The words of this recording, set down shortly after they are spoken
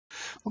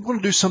I'm going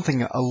to do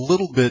something a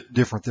little bit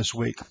different this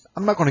week.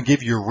 I'm not going to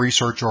give you a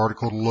research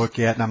article to look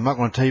at, and I'm not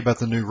going to tell you about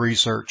the new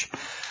research.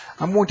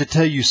 I'm going to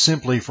tell you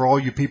simply, for all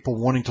you people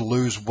wanting to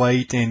lose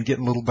weight and get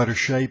in a little better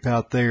shape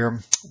out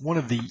there, one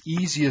of the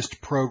easiest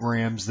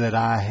programs that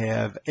I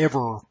have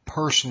ever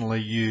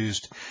personally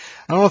used.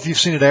 I don't know if you've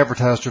seen it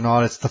advertised or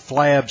not. It's the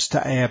Flabs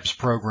to Abs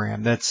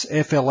program. That's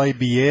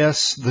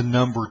Flabs, the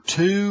number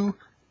 2,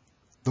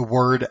 the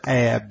word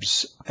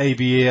abs,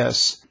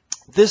 ABS.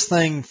 This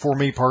thing for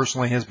me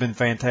personally has been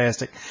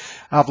fantastic.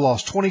 I've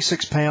lost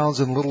 26 pounds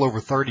in a little over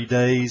 30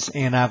 days,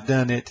 and I've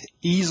done it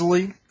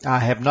easily. I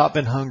have not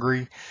been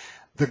hungry.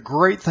 The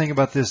great thing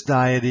about this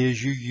diet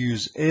is you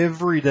use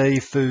everyday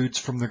foods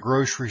from the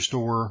grocery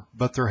store,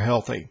 but they're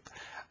healthy.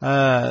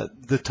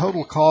 The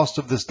total cost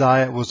of this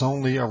diet was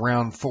only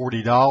around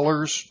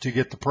 $40 to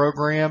get the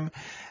program.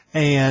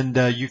 And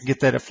you can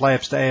get that at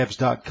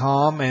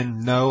flabstoabs.com.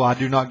 And no, I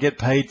do not get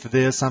paid for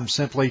this. I'm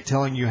simply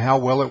telling you how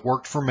well it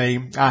worked for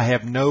me. I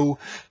have no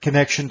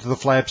connection to the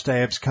Flabs to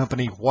Abs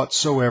company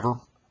whatsoever.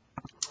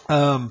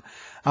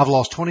 I've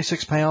lost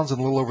 26 pounds in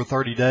a little over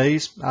 30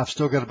 days. I've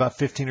still got about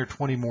 15 or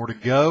 20 more to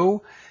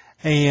go.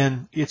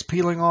 And it's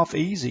peeling off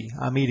easy.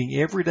 I'm eating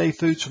everyday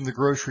foods from the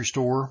grocery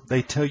store.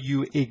 They tell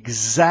you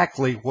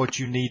exactly what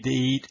you need to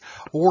eat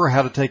or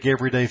how to take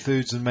everyday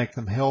foods and make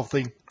them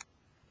healthy.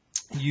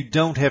 You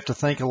don't have to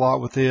think a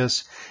lot with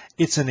this.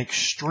 It's an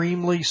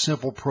extremely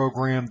simple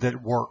program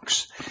that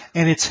works,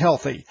 and it's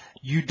healthy.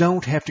 You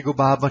don't have to go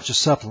buy a bunch of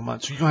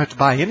supplements. You don't have to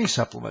buy any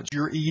supplements.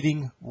 You're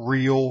eating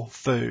real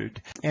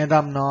food, and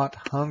I'm not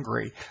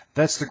hungry.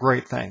 That's the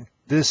great thing.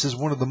 This is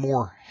one of the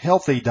more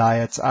healthy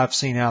diets I've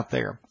seen out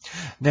there.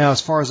 Now,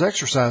 as far as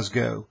exercise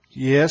go,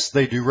 yes,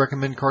 they do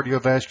recommend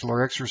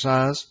cardiovascular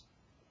exercise.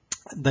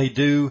 They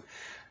do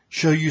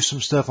show you some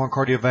stuff on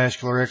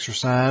cardiovascular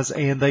exercise,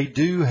 and they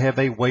do have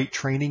a weight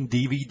training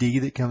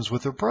DVD that comes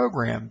with their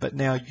program. But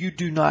now you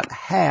do not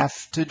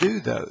have to do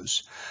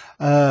those.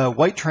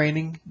 Weight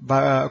training,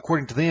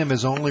 according to them,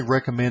 is only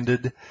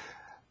recommended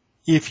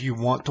if you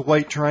want to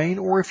weight train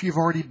or if you've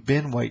already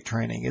been weight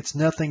training. It's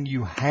nothing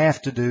you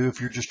have to do if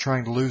you're just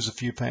trying to lose a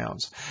few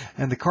pounds.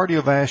 And the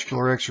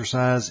cardiovascular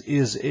exercise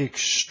is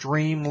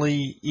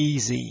extremely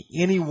easy.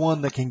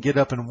 Anyone that can get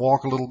up and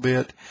walk a little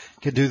bit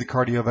can do the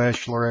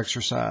cardiovascular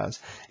exercise.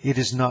 It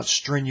is not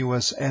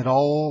strenuous at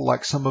all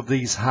like some of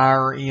these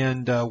higher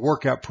end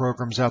workout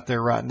programs out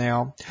there right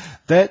now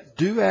that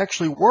do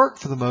actually work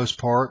for the most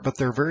part, but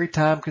they're very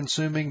time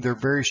consuming, they're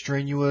very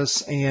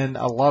strenuous, and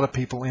a lot of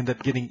people end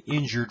up getting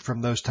injured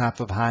from those type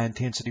of high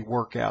intensity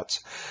workouts.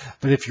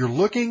 But if you're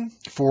looking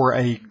for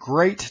a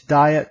great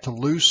diet to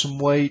lose some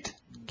weight,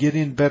 get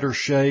in better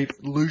shape,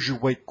 lose your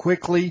weight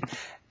quickly,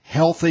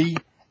 healthy,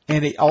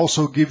 and it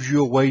also gives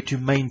you a way to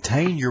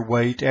maintain your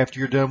weight after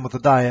you're done with the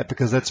diet,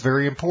 because that's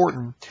very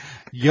important.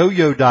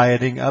 Yo-yo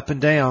dieting up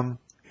and down,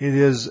 it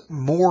is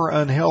more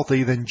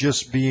unhealthy than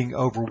just being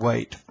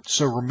overweight.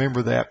 So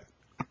remember that.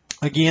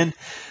 Again,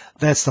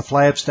 that's the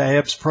Flabs to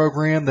Abs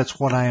program. That's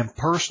what I am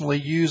personally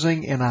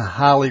using, and I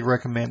highly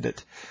recommend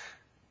it.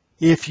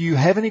 If you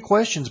have any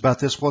questions about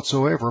this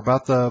whatsoever,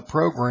 about the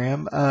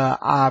program,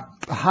 I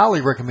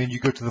highly recommend you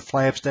go to the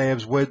Flabs to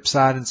Abs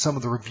website and some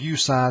of the review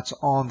sites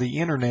on the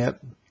internet.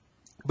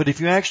 But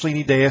if you actually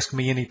need to ask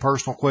me any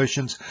personal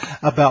questions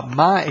about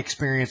my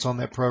experience on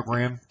that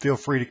program, feel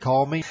free to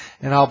call me,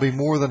 and I'll be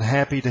more than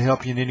happy to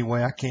help you in any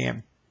way I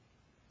can.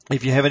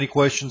 If you have any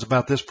questions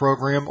about this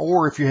program,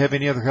 or if you have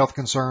any other health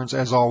concerns,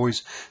 as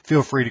always,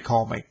 feel free to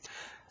call me.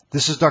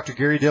 This is Dr.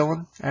 Gary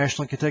Dillon,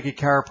 Ashland, Kentucky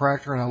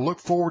Chiropractor, and I look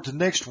forward to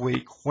next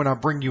week when I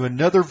bring you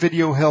another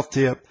video health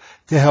tip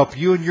to help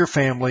you and your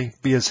family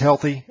be as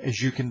healthy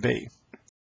as you can be.